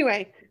 So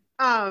anyway,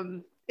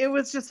 it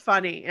was just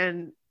funny.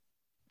 And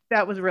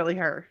that was really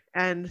her.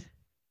 And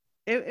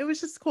it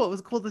was just cool. It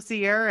was cool to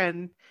see her.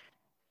 And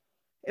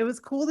it was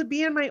cool to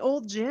be in my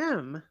old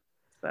gym.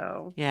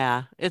 So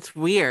yeah, it's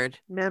weird.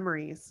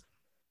 Memories.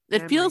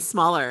 It feels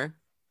smaller.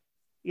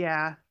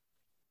 Yeah.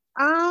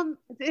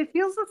 It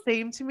feels the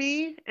same to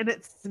me, and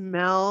it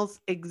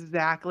smells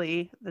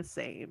exactly the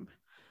same.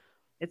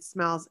 It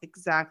smells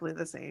exactly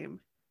the same.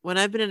 When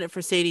I've been in it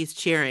for Sadie's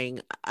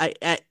cheering,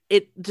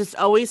 it just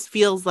always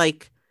feels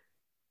like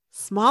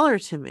smaller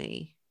to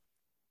me.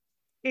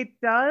 It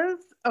does.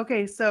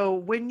 Okay, so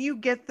when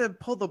you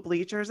pull the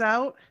bleachers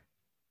out,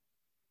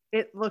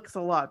 it looks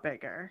a lot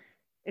bigger.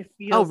 It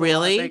feels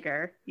really? a lot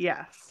bigger.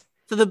 Yes.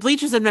 So the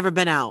bleachers have never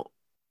been out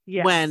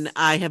Yes. when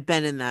I have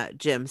been in that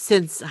gym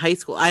since high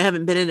school. I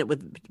haven't been in it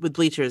with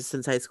bleachers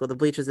since high school. The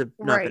bleachers have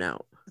not been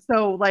out.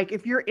 So like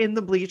if you're in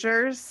the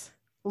bleachers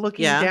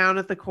looking down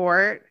at the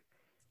court,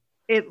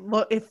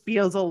 it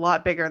feels a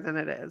lot bigger than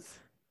it is.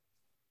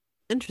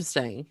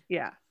 Interesting.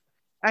 Yeah.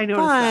 I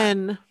noticed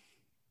that.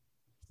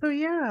 So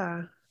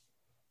yeah.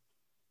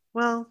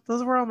 Well,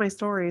 those were all my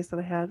stories that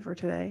I had for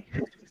today.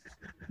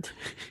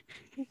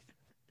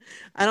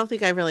 I don't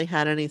think I really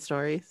had any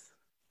stories.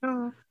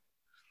 Oh.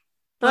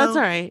 But that's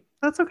all right.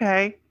 That's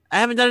okay. I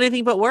haven't done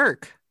anything but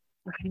work.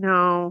 I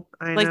know.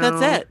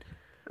 That's it.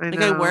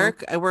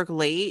 I work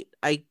late.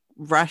 I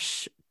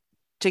rush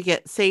to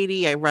get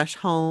Sadie. I rush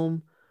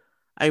home.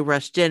 I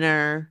rush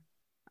dinner.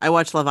 I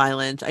watch Love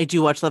Island. I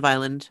do watch Love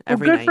Island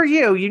every night. Good for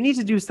you. You need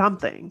to do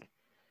something.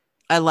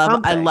 I love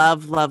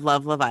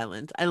Love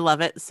Island. I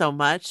love it so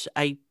much.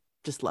 I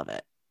just love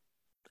it.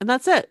 And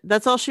that's it.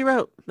 That's all she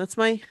wrote. That's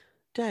my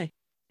day.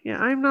 Yeah,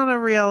 I'm not a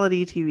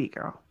reality TV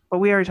girl, but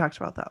we already talked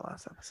about that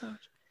last episode.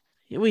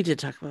 Yeah, we did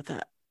talk about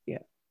that. Yeah.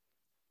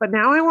 But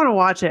now I want to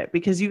watch it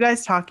because you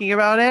guys talking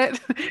about it,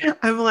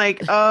 I'm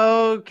like,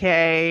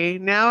 okay,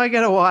 now I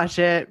got to watch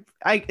it.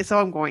 So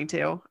I'm going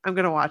to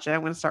watch it.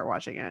 I'm going to start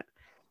watching it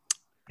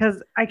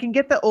because I can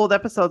get the old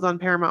episodes on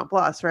Paramount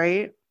Plus,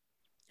 right?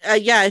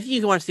 Yeah, if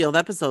you can watch the old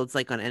episodes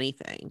like on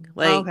anything.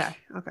 Like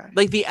okay.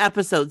 Like the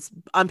episodes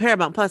on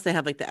Paramount Plus, they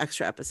have like the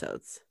extra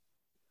episodes.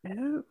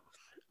 Oh,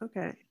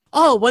 okay.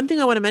 Oh, one thing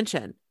I want to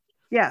mention.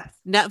 Yes.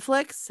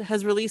 Netflix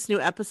has released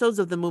new episodes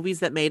of the movies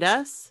that made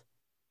us.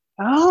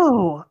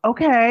 Oh,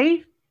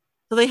 okay.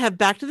 So they have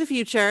Back to the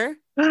Future,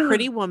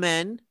 Pretty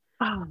Woman,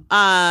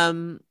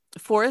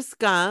 Forrest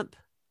Gump,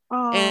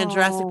 and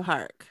Jurassic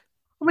Park.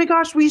 Oh my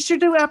gosh, we should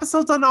do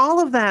episodes on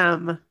all of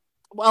them.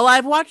 Well,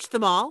 I've watched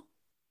them all.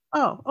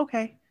 Oh,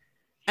 okay.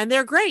 And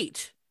they're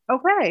great.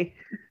 Okay.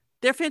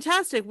 They're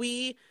fantastic.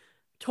 We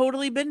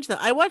totally binged them.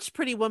 I watched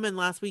Pretty Woman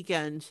last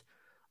weekend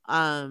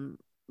by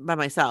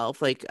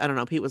myself. Like, I don't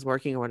know, Pete was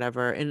working or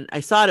whatever. And I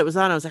saw it was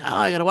on. I was like, oh,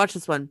 I got to watch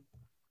this one.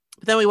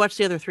 But then we watched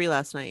the other 3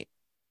 last night.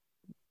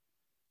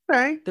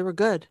 Okay. They were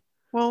good.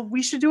 Well,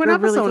 we should do an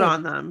episode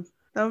on them.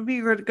 That would be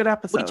a good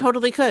episode. We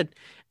totally could.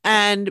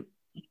 And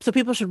so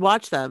people should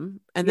watch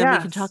them and then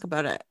we can talk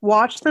about it.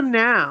 Watch them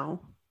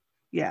now.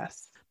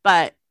 Yes.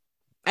 But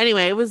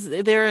anyway,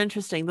 they're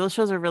interesting. Those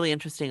shows are really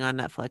interesting on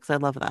Netflix. I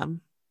love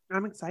them.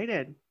 I'm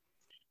excited.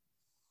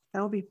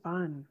 That'll be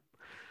fun.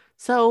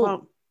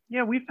 So,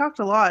 yeah, we've talked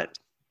a lot.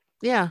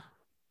 Yeah.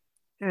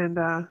 And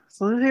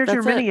so here's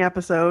your mini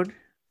episode.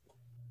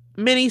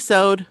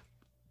 Mini-sode.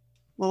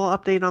 Little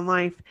update on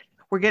life.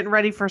 We're getting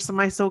ready for some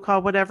My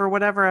So-Called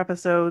Whatever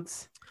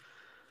episodes.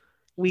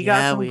 We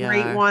got some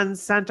great ones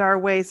sent our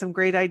way, some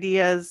great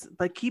ideas,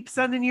 but keep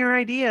sending your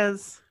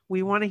ideas.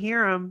 We want to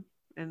hear them.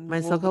 And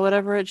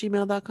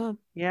mysocallwhatever@gmail.com.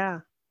 Yeah.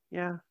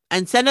 Yeah.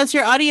 And send us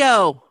your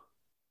audio.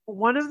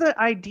 One of the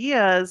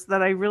ideas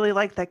that I really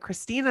like that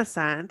Christina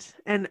sent,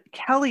 and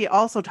Kelly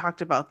also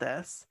talked about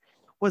this,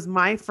 was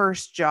my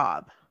first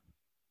job.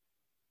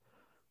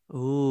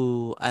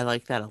 Ooh, I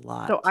like that a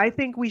lot. So I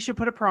think we should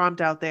put a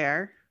prompt out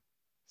there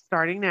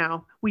starting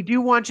now. We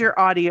do want your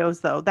audios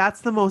though.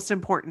 That's the most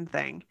important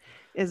thing,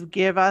 is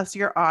give us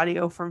your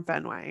audio from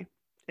Fenway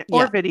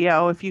or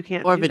video if you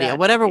can't. Or video,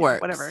 whatever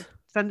works. Whatever.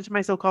 Send it to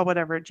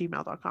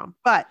mysocalledwhatever@gmail.com.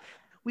 But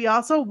we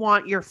also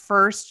want your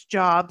first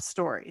job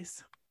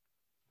stories.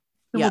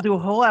 And we'll do a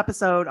whole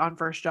episode on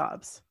first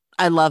jobs.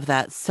 I love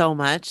that so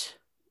much.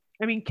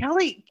 I mean,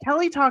 Kelly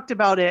talked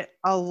about it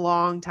a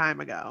long time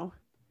ago.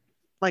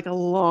 Like a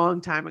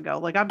long time ago.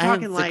 Like I'm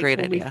talking like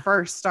when we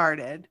first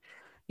started.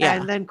 Yeah.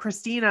 And then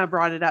Christina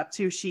brought it up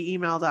too. She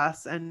emailed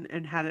us and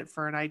had it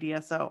for an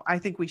idea. So I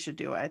think we should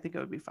do it. I think it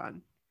would be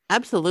fun.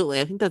 Absolutely.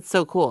 I think that's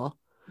so cool.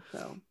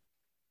 So,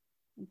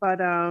 but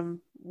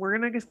we're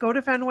going to just go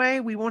to Fenway.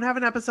 We won't have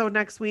an episode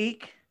next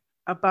week,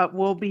 but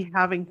we'll be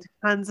having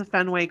tons of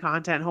Fenway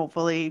content,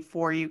 hopefully,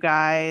 for you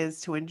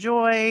guys to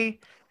enjoy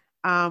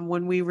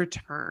when we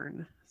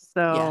return.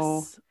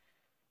 So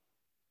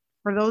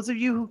for those of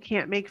you who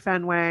can't make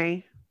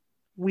Fenway,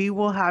 we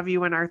will have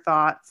you in our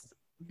thoughts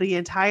the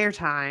entire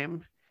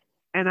time.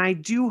 And I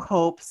do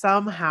hope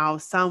somehow,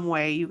 some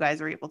way you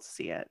guys are able to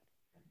see it.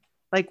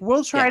 Like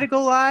we'll try to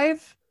go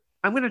live.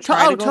 I'm going to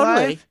try to go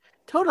live.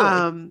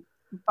 Totally.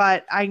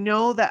 But I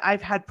know that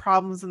I've had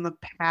problems in the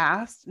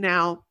past.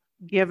 Now,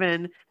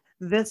 given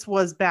this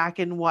was back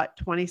in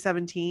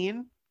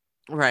 2017.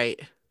 Right.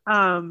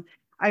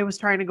 I was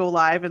trying to go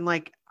live and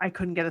like, I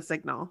couldn't get a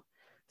signal.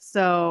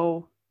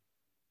 So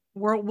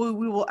we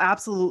will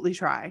absolutely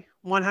try.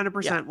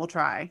 100% we'll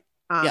try.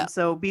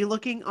 So be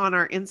looking on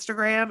our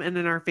Instagram and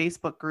in our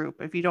Facebook group.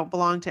 If you don't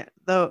belong to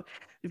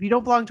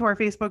our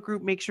Facebook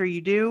group, make sure you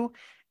do.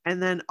 And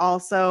then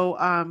also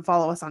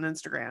follow us on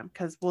Instagram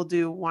because we'll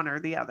do one or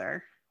the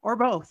other or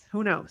both.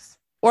 Who knows?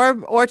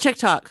 Or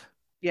TikTok.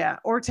 Yeah.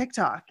 Or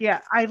TikTok.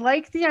 Yeah. I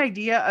like the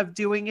idea of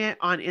doing it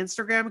on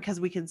Instagram because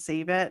we can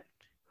save it.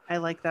 I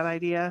like that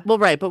idea. Well,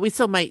 right. But we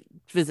still might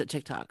visit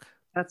TikTok.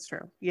 That's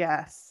true.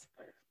 Yes.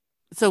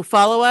 So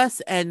follow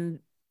us and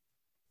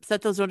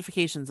set those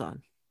notifications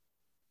on.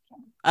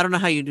 I don't know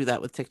how you do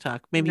that with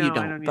TikTok. Maybe you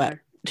don't, I don't but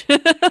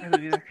I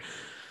don't either.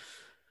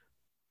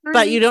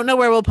 But you don't know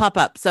where we'll pop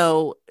up.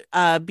 So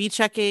be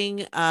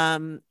checking.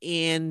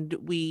 And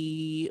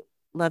we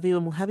love you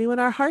and we'll have you in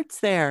our hearts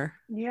there.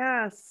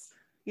 Yes.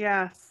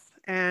 Yes.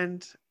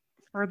 And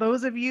for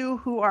those of you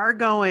who are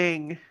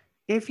going,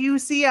 if you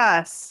see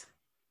us,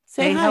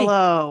 say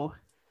hello.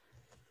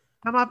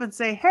 Come up and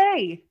say,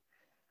 hey,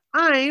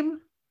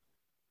 I'm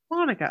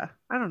Monica.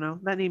 I don't know.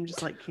 That name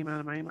just like came out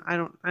of my I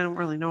don't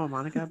really know a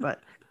Monica,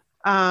 but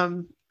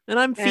and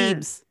I'm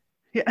Phoebes.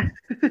 Yeah.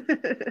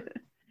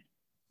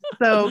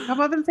 So come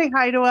up and say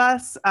hi to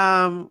us.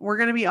 We're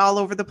gonna be all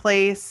over the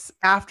place.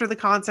 After the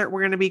concert,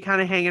 we're gonna be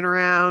kind of hanging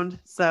around.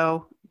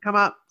 So come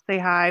up, say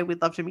hi.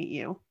 We'd love to meet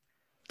you.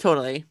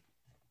 Totally.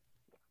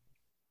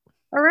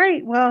 All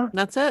right. Well,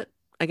 that's it,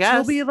 I guess.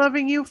 We'll be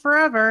loving you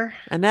forever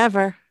and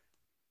ever.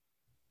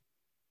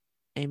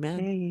 Amen.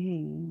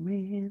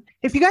 Amen.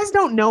 If you guys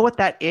don't know what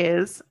that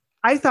is,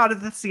 I thought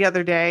of this the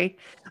other day.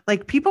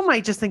 Like, people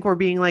might just think we're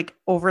being like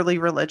overly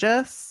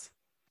religious,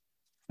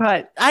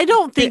 but I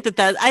don't think that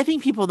I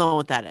think people know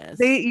what that is.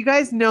 You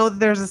guys know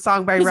there's a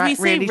song by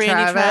Randy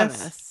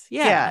Travis.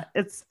 Yeah.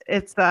 It's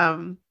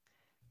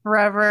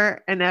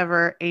Forever and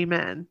Ever,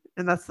 Amen.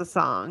 And that's the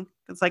song.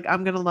 It's like,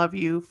 I'm going to love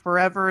you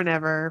forever and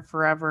ever,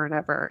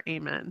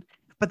 amen.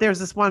 But there's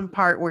this one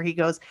part where he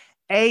goes,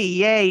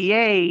 amen.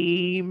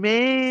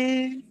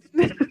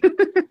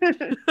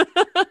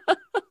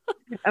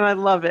 And I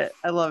love it.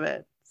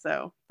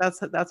 So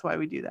that's why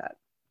we do that.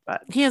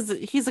 But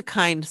he's a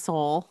kind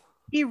soul.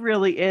 He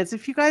really is.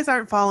 If you guys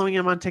aren't following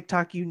him on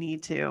TikTok, you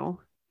need to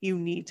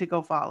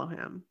go follow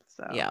him.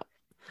 So yeah.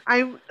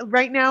 I'm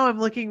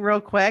looking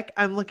real quick.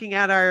 I'm looking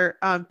at our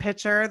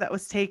picture that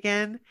was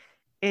taken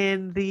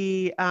in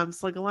the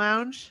Sliga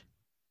Lounge,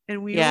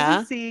 and we will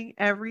be seeing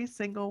every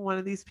single one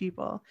of these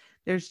people.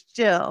 There's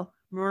Jill,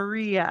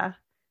 Maria,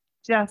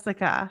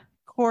 Jessica,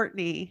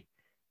 Courtney,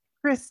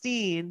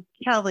 Christine,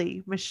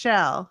 Kelly,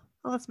 Michelle.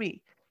 Oh, that's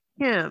me.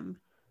 Kim,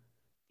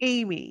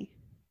 Amy,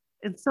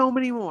 and so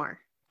many more.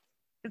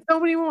 I'm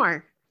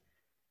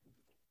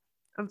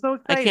so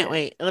excited. I can't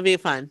wait. It'll be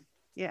fun.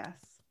 Yes.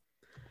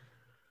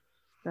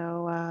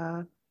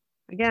 So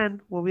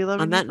again, we'll be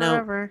loving you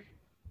forever.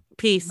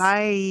 Peace.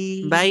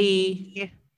 Bye. Bye.